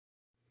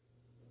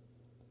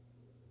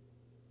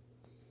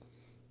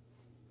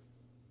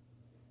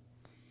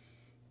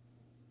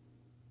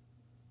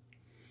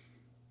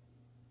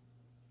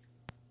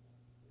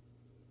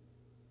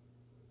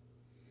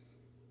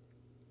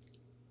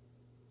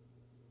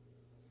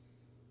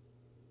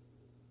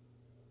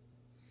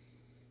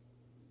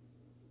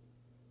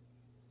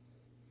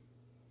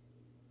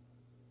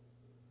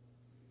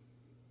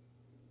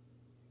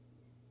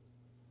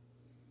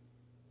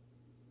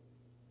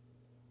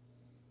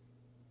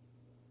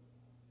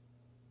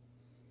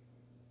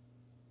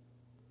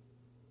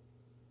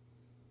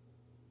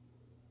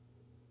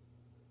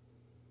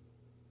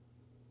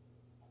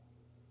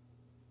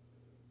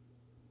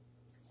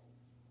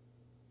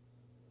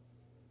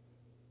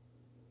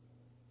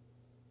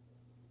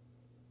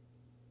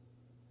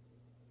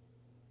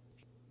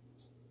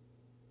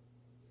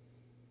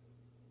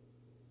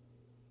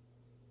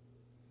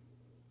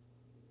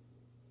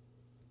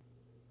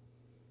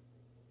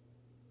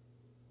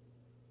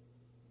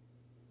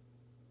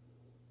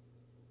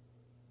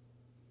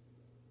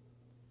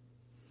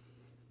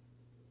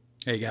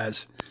Hey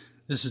guys,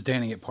 this is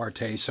Danny at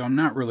Partay. So I'm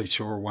not really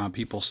sure why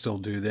people still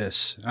do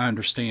this. I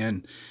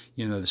understand,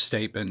 the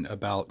statement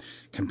about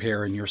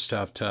comparing your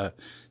stuff to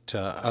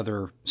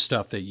other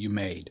stuff that you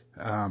made.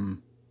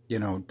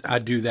 I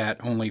do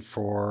that only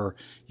for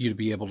you to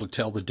be able to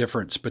tell the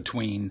difference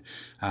between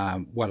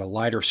what a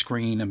lighter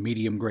screen, a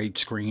medium grade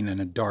screen,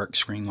 and a dark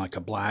screen like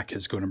a black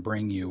is going to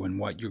bring you, and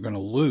what you're going to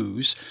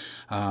lose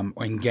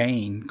and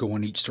gain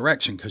going each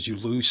direction, because you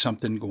lose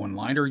something going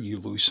lighter, you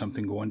lose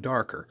something going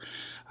darker.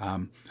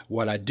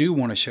 What I do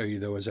want to show you,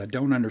 though, is I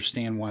don't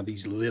understand why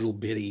these little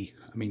bitty,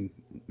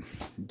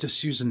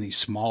 just using these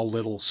small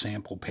little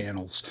sample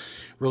panels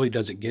really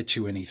doesn't get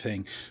you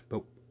anything.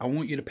 But I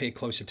want you to pay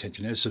close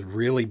attention. This is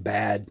really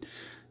bad,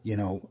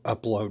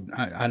 upload.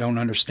 I don't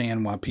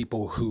understand why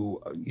people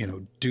who,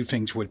 do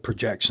things with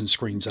projection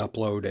screens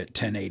upload at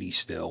 1080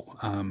 still,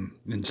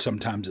 and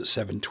sometimes at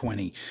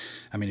 720.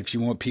 If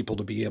you want people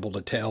to be able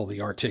to tell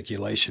the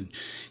articulation,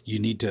 you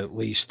need to at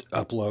least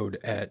upload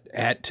at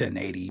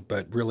 1080,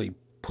 but really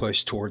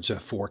push towards a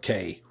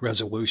 4K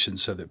resolution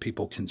so that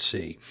people can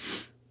see.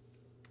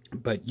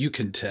 But you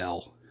can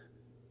tell,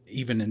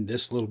 even in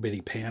this little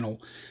bitty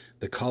panel,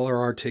 the color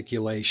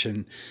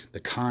articulation, the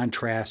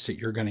contrast that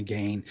you're going to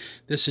gain.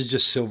 This is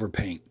just silver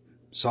paint.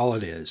 That's all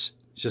it is.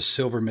 It's just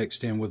silver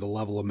mixed in with a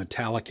level of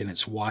metallic, and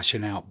it's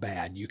washing out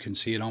bad. You can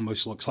see it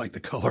almost looks like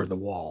the color of the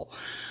wall.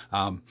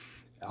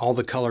 All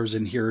the colors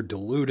in here are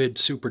diluted,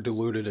 super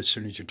diluted as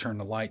soon as you turn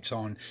the lights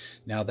on.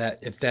 Now,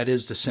 if that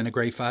is the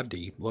Centigrade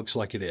 5D, looks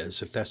like it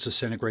is. If that's the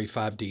Centigrade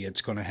 5D,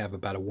 it's going to have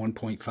about a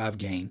 1.5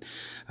 gain.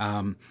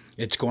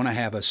 It's going to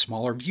have a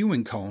smaller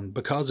viewing cone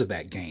because of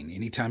that gain.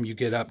 Anytime you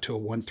get up to a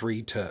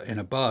 1.3 and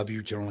above,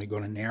 you're generally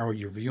going to narrow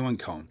your viewing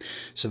cone.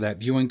 So that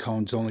viewing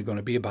cone is only going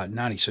to be about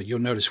 90. So you'll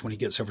notice when he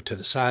gets over to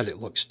the side, it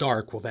looks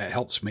dark. Well, that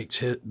helps make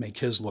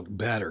his look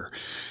better.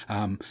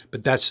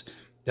 But that's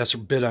a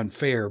bit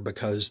unfair,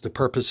 because the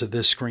purpose of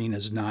this screen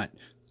is not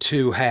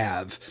to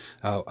have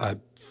a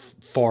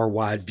far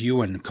wide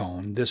viewing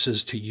cone. This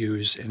is to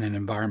use in an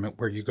environment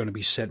where you're going to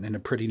be sitting in a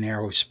pretty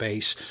narrow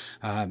space,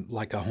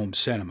 like a home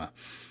cinema.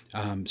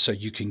 So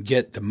you can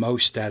get the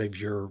most out of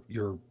your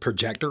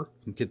projector,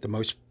 and get the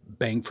most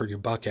bang for your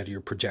buck out of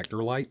your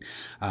projector light,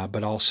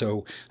 but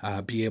also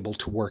be able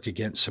to work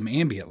against some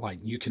ambient light.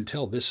 You can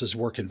tell this is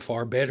working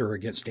far better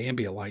against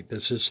ambient light.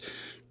 This is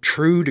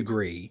true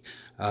degree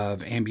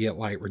of ambient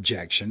light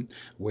rejection,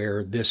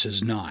 where this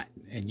is not.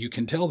 And you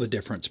can tell the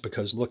difference,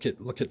 because look at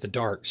the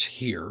darks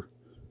here,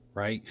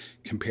 right,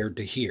 compared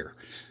to here.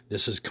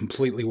 This is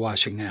completely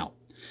washing out.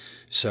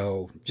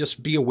 So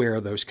just be aware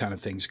of those kind of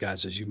things,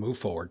 guys, as you move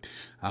forward.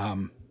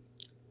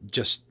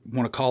 Just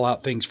want to call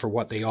out things for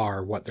what they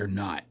are, what they're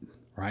not,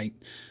 right?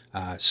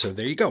 So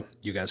there you go.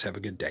 You guys have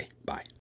a good day. Bye.